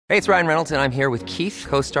Hey, it's Ryan Reynolds, and I'm here with Keith,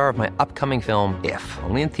 co-star of my upcoming film, If,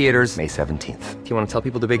 only in theaters May 17th. Do you want to tell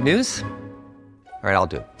people the big news? All right, I'll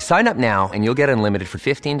do it. Sign up now and you'll get unlimited for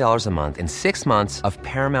 $15 a month and 6 months of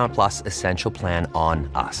Paramount Plus Essential Plan on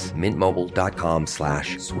us.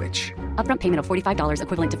 MintMobile.com/switch. Upfront payment of $45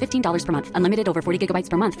 equivalent to $15 per month. Unlimited over 40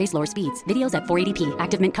 gigabytes per month. Face lower speeds. Videos at 480p.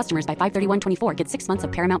 Active Mint customers by 531.24 get 6 months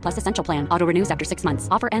of Paramount Plus Essential Plan. Auto renews after 6 months.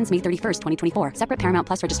 Offer ends May 31st, 2024. Separate Paramount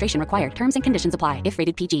Plus registration required. Terms and conditions apply if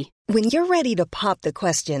rated PG. When you're ready to pop the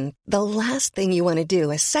question, the last thing you want to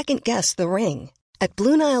do is second-guess the ring. At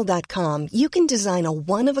BlueNile.com, you can design a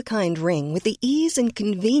one-of-a-kind ring with the ease and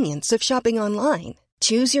convenience of shopping online.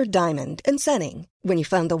 Choose your diamond and setting. When you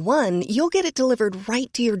find the one, you'll get it delivered right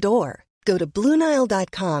to your door. Go to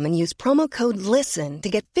BlueNile.com and use promo code LISTEN to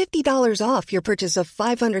get $50 off your purchase of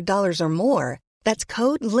 $500 or more. That's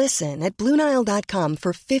code LISTEN at BlueNile.com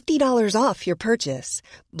for $50 off your purchase.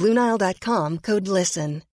 BlueNile.com, code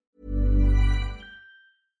LISTEN.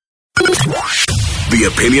 The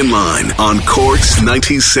Opinion Line on Cork's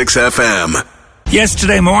 96 FM.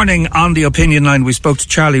 Yesterday morning on The Opinion Line, we spoke to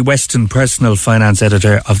Charlie Weston, personal finance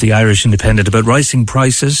editor of the Irish Independent, about rising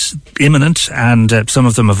prices, imminent, and some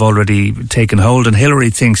of them have already taken hold. And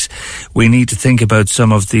Hillary thinks we need to think about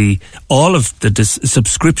all of the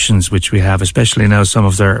subscriptions which we have, especially now some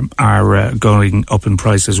of them are going up in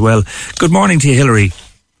price as well. Good morning to you, Hillary.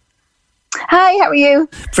 Hi, how are you?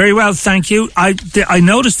 Very well, thank you. I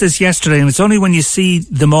noticed this yesterday, and it's only when you see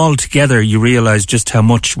them all together you realise just how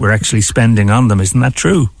much we're actually spending on them. Isn't that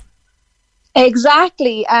true?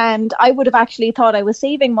 Exactly, and I would have actually thought I was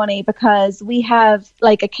saving money because we have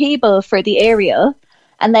like a cable for the area,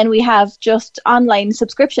 and then we have just online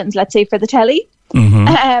subscriptions, let's say for the telly.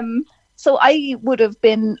 Mm-hmm. So I would have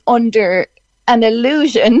been under an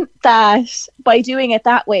illusion that by doing it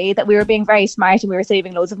that way that we were being very smart and we were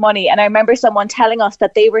saving loads of money. And I remember someone telling us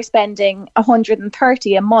that they were spending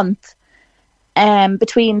 $130 a month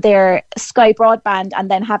between their Sky broadband and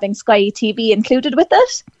then having Sky TV included with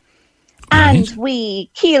it. Right. And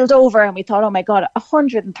we keeled over and we thought, oh my God,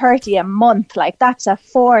 $130 a month, like that's a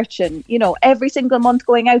fortune, every single month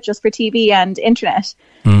going out just for TV and internet.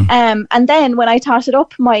 And then when I totted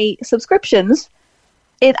up my subscriptions,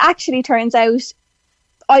 it actually turns out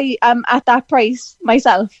I am at that price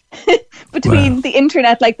myself between the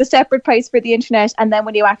internet, like the separate price for the internet. And then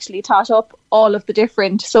when you actually tot up all of the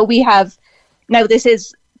different. So we have now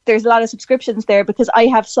there's a lot of subscriptions there because I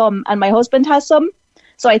have some and my husband has some.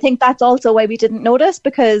 So I think that's also why we didn't notice,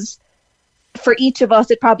 because for each of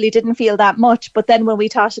us, it probably didn't feel that much. But then when we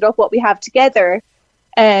totted up what we have together,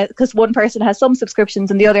 because one person has some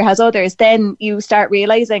subscriptions and the other has others, then you start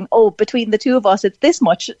realizing, between the two of us it's this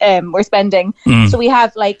much we're spending. So we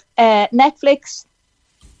have like Netflix,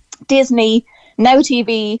 Disney, Now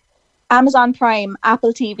TV, Amazon Prime,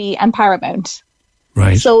 Apple TV and Paramount.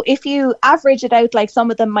 Right. So if you average it out, like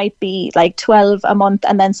some of them might be like 12 a month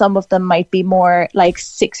and then some of them might be more like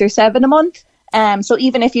 6 or 7 a month. So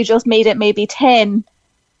even if you just made it maybe 10,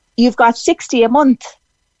 you've got 60 a month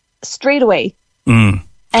straight away.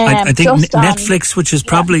 I think Netflix, which is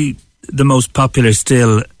probably the most popular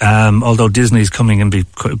still, although Disney's coming and be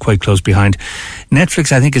quite close behind.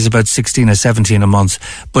 Netflix, I think, is about 16 or 17 a month.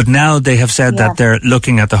 But now they have said that they're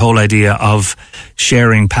looking at the whole idea of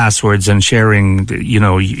sharing passwords and sharing,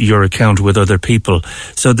 your account with other people.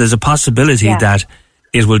 So there's a possibility that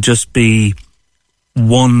it will just be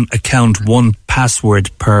one account, one password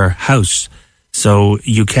per house. So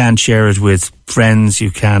you can't share it with friends. You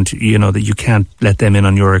can't, that you can't let them in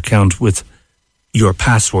on your account with your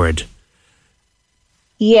password.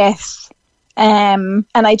 Yes. And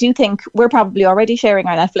I do think we're probably already sharing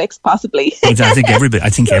our Netflix, possibly. I think everybody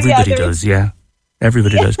does. Yeah.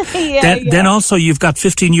 Everybody does. Then also you've got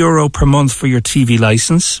 €15 per month for your TV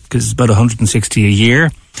license, because it's about 160 a year.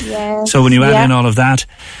 Yes. So when you add in all of that,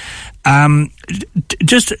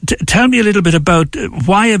 just tell me a little bit about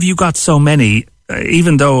why have you got so many,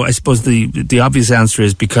 even though I suppose the obvious answer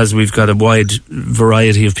is because we've got a wide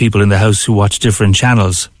variety of people in the house who watch different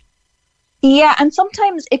channels. Yeah, and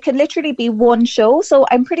sometimes it can literally be one show. So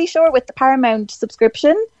I'm pretty sure with the Paramount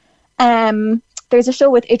subscription, there's a show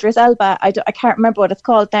with Idris Elba. I can't remember what it's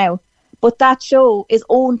called now, but that show is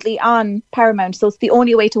only on Paramount. So it's the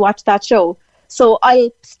only way to watch that show. So I'll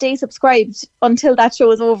stay subscribed until that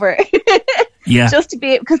show is over. Yeah. Just to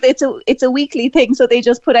be, because it's a weekly thing. So they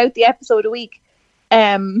just put out the episode a week.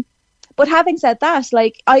 But having said that,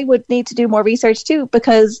 like, I would need to do more research too,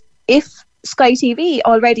 because if Sky TV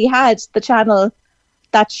already had the channel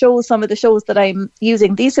that shows some of the shows that I'm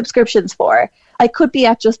using these subscriptions for, I could be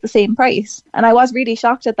at just the same price. And I was really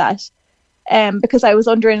shocked at that, because I was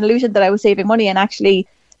under an illusion that I was saving money, and actually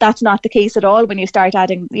that's not the case at all when you start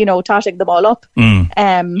adding, totting them all up,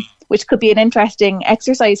 which could be an interesting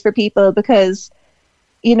exercise for people because,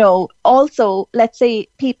 also let's say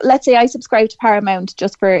I subscribe to Paramount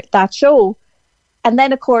just for that show. And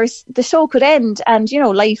then, of course, the show could end and,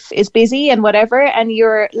 life is busy and whatever, and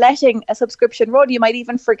you're letting a subscription run. You might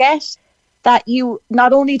even forget that you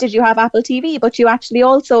not only did you have Apple TV, but you actually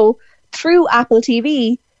also, through Apple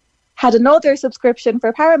TV, had another subscription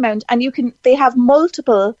for Paramount, and they have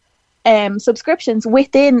multiple subscriptions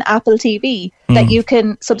within Apple TV that you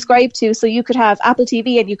can subscribe to. So you could have Apple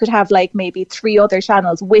TV and you could have like maybe 3 other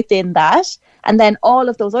channels within that, and then all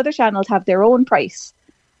of those other channels have their own price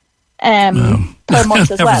per month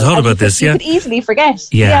as well. Never thought about this. You could easily forget.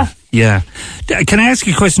 Yeah. Can I ask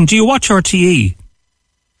you a question? Do you watch RTE?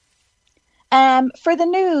 For the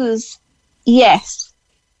news, yes.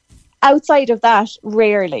 Outside of that,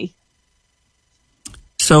 rarely.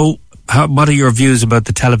 So, what are your views about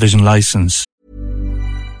the television license?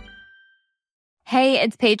 Hey,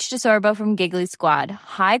 it's Paige DeSorbo from Giggly Squad.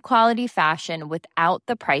 High quality fashion without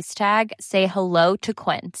the price tag. Say hello to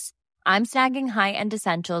Quince. I'm snagging high-end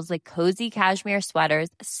essentials like cozy cashmere sweaters,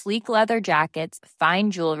 sleek leather jackets, fine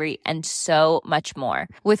jewelry, and so much more.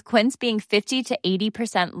 With Quince being 50 to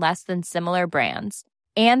 80% less than similar brands.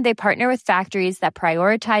 And they partner with factories that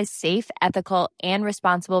prioritize safe, ethical, and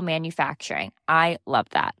responsible manufacturing. I love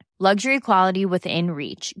that. Luxury quality within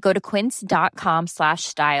reach. Go to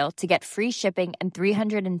quince.com/style to get free shipping and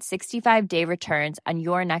 365-day returns on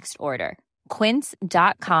your next order.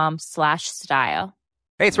 Quince.com/style.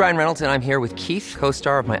 Hey, it's Ryan Reynolds, and I'm here with Keith,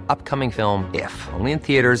 co-star of my upcoming film, If, only in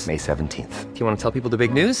theaters May 17th. Do you want to tell people the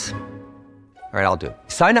big news? All right, I'll do it.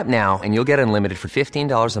 Sign up now and you'll get unlimited for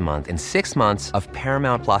 $15 a month and 6 months of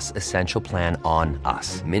Paramount Plus Essential Plan on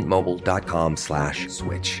us.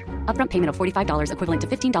 MintMobile.com/switch. Upfront payment of $45 equivalent to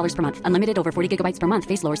 $15 per month. Unlimited over 40 gigabytes per month.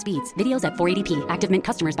 Face lower speeds. Videos at 480p. Active Mint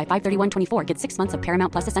customers by 531.24 get 6 months of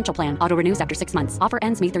Paramount Plus Essential Plan. Auto renews after 6 months. Offer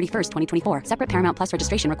ends May 31st, 2024. Separate Paramount Plus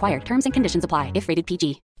registration required. Terms and conditions apply if rated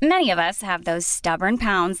PG. Many of us have those stubborn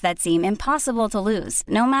pounds that seem impossible to lose,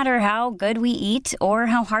 no matter how good we eat or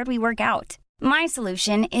how hard we work out. My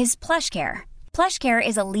solution is PlushCare. PlushCare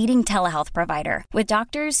is a leading telehealth provider with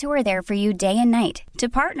doctors who are there for you day and night to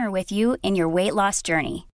partner with you in your weight loss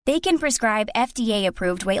journey. They can prescribe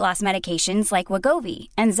FDA-approved weight loss medications like Wegovy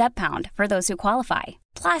and Zepbound for those who qualify.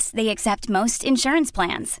 Plus, they accept most insurance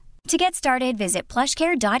plans. To get started, visit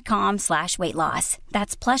plushcare.com/weightloss.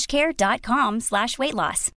 That's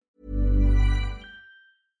plushcare.com/weightloss.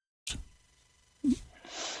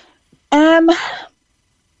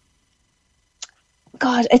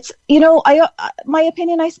 God, it's, my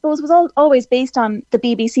opinion, I suppose, was always based on the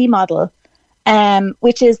BBC model,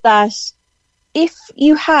 which is that if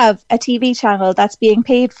you have a TV channel that's being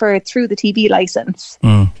paid for through the TV license,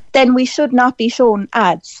 then we should not be shown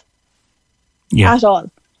ads at all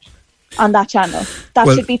on that channel. That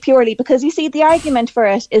should be purely, because you see, the argument for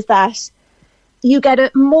it is that you get a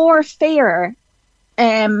more fair,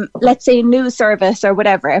 let's say, news service or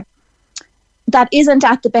whatever, that isn't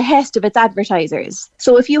at the behest of its advertisers.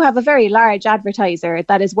 So if you have a very large advertiser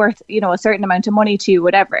that is worth, a certain amount of money to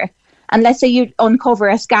whatever, and let's say you uncover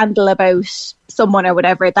a scandal about someone or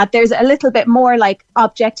whatever, that there's a little bit more like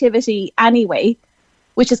objectivity anyway,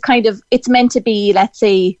 which is kind of, it's meant to be, let's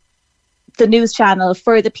say, the news channel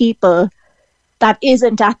for the people that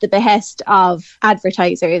isn't at the behest of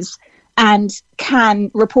advertisers and can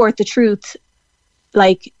report the truth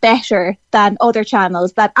like better than other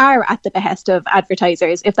channels that are at the behest of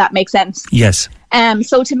advertisers, if that makes sense. Yes.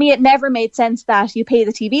 So to me, it never made sense that you pay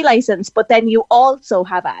the TV license, but then you also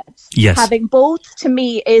have ads. Yes. Having both, to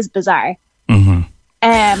me, is bizarre. Mm-hmm.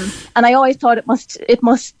 And I always thought it must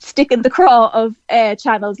stick in the craw of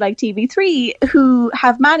channels like TV3, who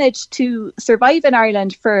have managed to survive in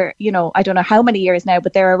Ireland for, I don't know how many years now,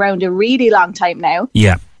 but they're around a really long time now.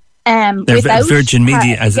 Yeah. They're Virgin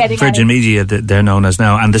Media, Virgin Media they're known as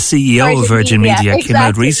now, and the CEO of Virgin Media came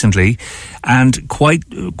out recently, and quite,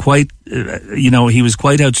 he was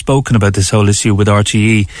quite outspoken about this whole issue with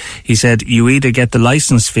RTE. He said, you either get the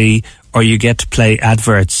license fee or you get to play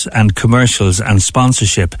adverts and commercials and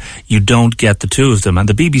sponsorship. You don't get the two of them. And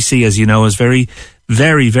the BBC, as you know, is very,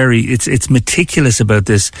 very, very, it's meticulous about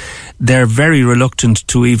this. They're very reluctant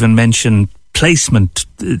to even mention placement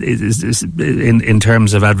in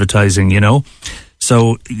terms of advertising,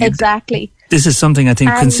 So exactly. This is something I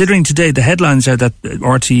think, considering today, the headlines are that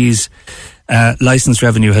RTE's license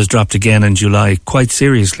revenue has dropped again in July, quite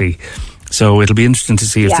seriously. So it'll be interesting to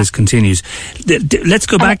see if this continues. Let's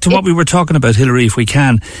go back to what we were talking about, Hilary, if we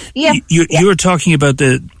can. Yeah. You were talking about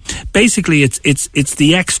basically it's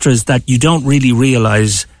the extras that you don't really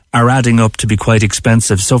realise are adding up to be quite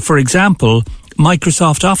expensive. So, for example,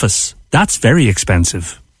 Microsoft Office, that's very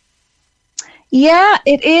expensive. Yeah,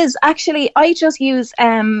 it is. Actually, I just use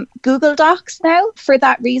Google Docs now for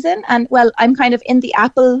that reason. And, well, I'm kind of in the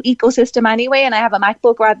Apple ecosystem anyway, and I have a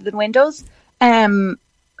MacBook rather than Windows.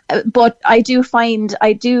 But I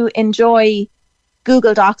do enjoy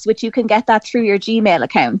Google Docs, which you can get that through your Gmail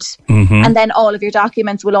account. Mm-hmm. And then all of your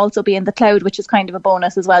documents will also be in the cloud, which is kind of a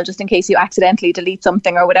bonus as well, just in case you accidentally delete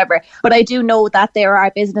something or whatever. But I do know that there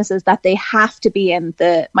are businesses that they have to be in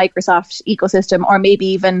the Microsoft ecosystem, or maybe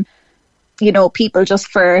even, you know, people just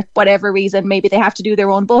for whatever reason, maybe they have to do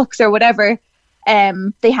their own books or whatever.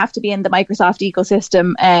 They have to be in the Microsoft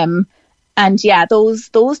ecosystem. And yeah,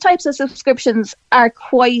 those types of subscriptions are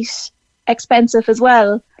quite expensive as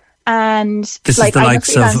well. And this is the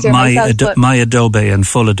likes of my Adobe and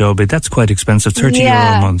full Adobe. That's quite expensive, €30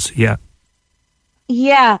 a month. Yeah.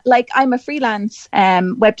 Yeah, like I'm a freelance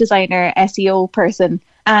web designer, SEO person,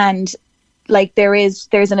 and like there's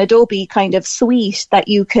an Adobe kind of suite that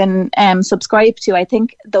you can subscribe to. I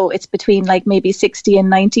think though it's between like maybe €60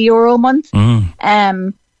 and €90 a month.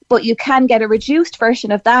 But you can get a reduced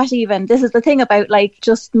version of that even. This is the thing about like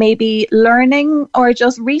just maybe learning or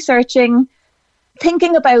just researching,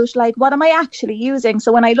 thinking about like, what am I actually using?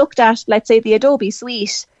 So when I looked at, let's say, the Adobe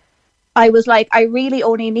suite, I was like, I really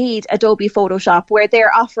only need Adobe Photoshop, where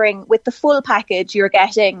they're offering with the full package, you're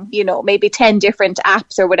getting, you know, maybe 10 different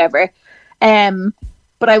apps or whatever.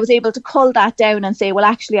 But I was able to cull that down and say, well,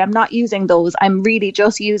 actually, I'm not using those. I'm really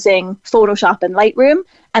just using Photoshop and Lightroom.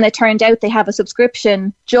 And it turned out they have a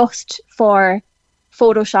subscription just for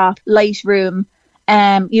Photoshop, Lightroom.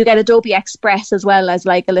 You get Adobe Express as well as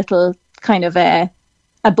like a little kind of a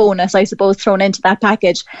bonus, I suppose, thrown into that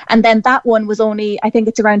package. And then that one was only, I think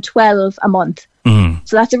it's around 12 a month.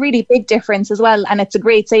 So that's a really big difference as well. And it's a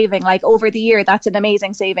great saving. Like over the year, that's an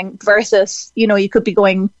amazing saving versus, you know, you could be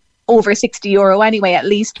going over €60 anyway, at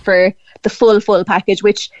least for the full package,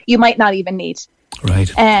 which you might not even need. Right.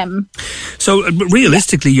 So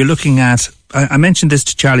realistically, you're looking at, I mentioned this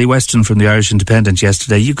to Charlie Weston from the Irish Independent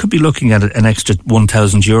yesterday, you could be looking at an extra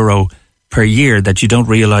 €1,000 per year that you don't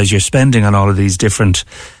realise you're spending on all of these different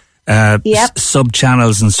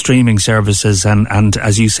sub-channels and streaming services and,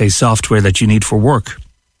 as you say, software that you need for work.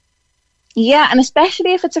 Yeah, and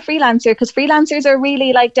especially if it's a freelancer, because freelancers are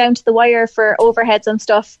really like down to the wire for overheads and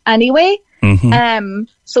stuff anyway. Mm-hmm.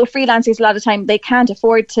 So freelancers, a lot of time, they can't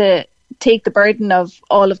afford to take the burden of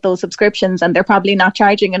all of those subscriptions, and they're probably not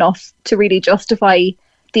charging enough to really justify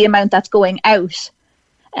the amount that's going out.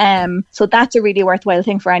 So that's a really worthwhile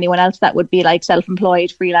thing for anyone else that would be like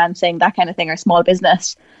self-employed, freelancing, that kind of thing, or small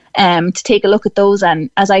business, to take a look at those. And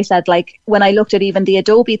as I said, like when I looked at even the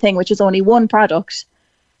Adobe thing, which is only one product,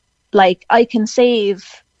 like I can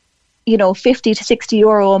save, you know, €50 to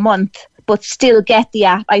 €60 a month, but still get the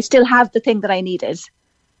app. I still have the thing that I needed.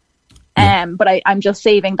 But I'm just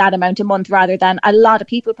saving that amount a month, rather than a lot of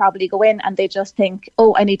people probably go in and they just think,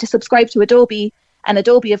 oh, I need to subscribe to Adobe. And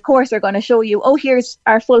Adobe, of course, are going to show you, oh, here's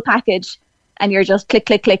our full package. And you're just click,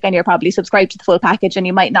 and you're probably subscribed to the full package. And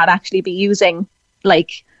you might not actually be using,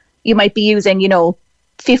 like, you might be using, you know,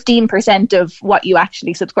 15% of what you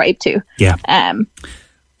actually subscribe to. Yeah.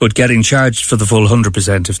 But getting charged for the full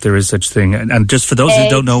 100%, if there is such thing. And just for those who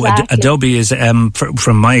don't know, Adobe is,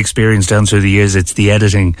 from my experience down through the years, it's the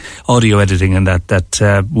editing, audio editing, and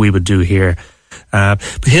that we would do here.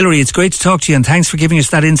 But Hilary, it's great to talk to you, and thanks for giving us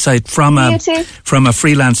that insight from a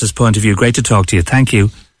freelancer's point of view. Great to talk to you. Thank you.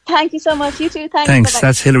 Thank you so much. You too. Thanks. Bye-bye.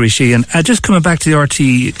 That's Hilary Sheehan. Just coming back to the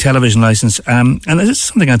RT television licence, and this is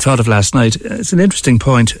something I thought of last night. It's an interesting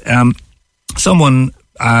point. Someone,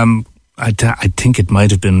 I think it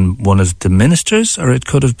might have been one of the ministers, or it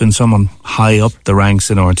could have been someone high up the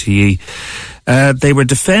ranks in RTE. They were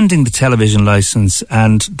defending the television licence,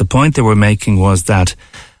 and the point they were making was that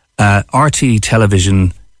RTE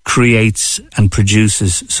television creates and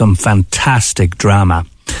produces some fantastic drama.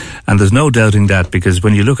 And there's no doubting that, because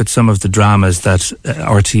when you look at some of the dramas that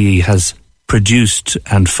RTE has produced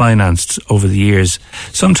and financed over the years,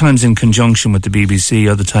 sometimes in conjunction with the BBC,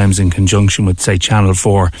 other times in conjunction with, say, Channel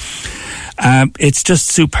 4, it's just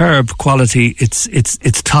superb quality.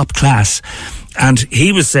 It's top class. And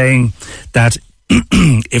he was saying that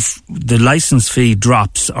if the licence fee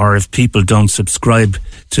drops, or if people don't subscribe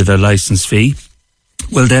to their licence fee,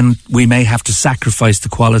 well, then we may have to sacrifice the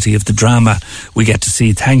quality of the drama we get to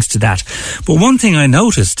see thanks to that. But one thing I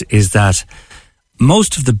noticed is that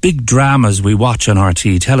most of the big dramas we watch on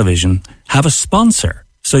RTE television have a sponsor.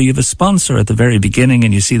 So you have a sponsor at the very beginning,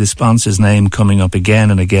 and you see the sponsor's name coming up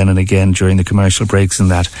again and again and again during the commercial breaks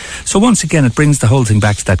and that. So once again, it brings the whole thing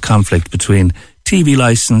back to that conflict between TV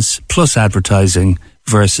licence plus advertising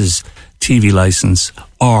versus TV licence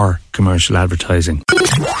or commercial advertising.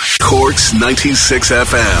 Cork's 96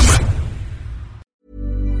 FM.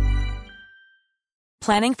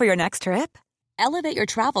 Planning for your next trip? Elevate your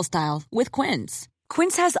travel style with Quince.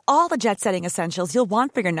 Quince has all the jet-setting essentials you'll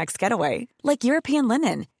want for your next getaway, like European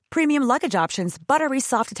linen, premium luggage options, buttery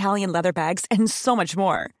soft Italian leather bags, and so much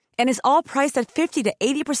more. And is all priced at 50 to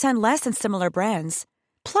 80% less than similar brands.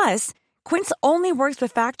 Plus, Quince only works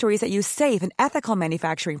with factories that use safe and ethical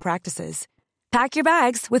manufacturing practices. Pack your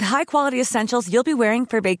bags with high-quality essentials you'll be wearing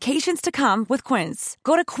for vacations to come with Quince.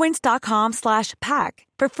 Go to quince.com/pack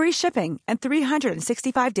for free shipping and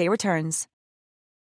 365-day returns.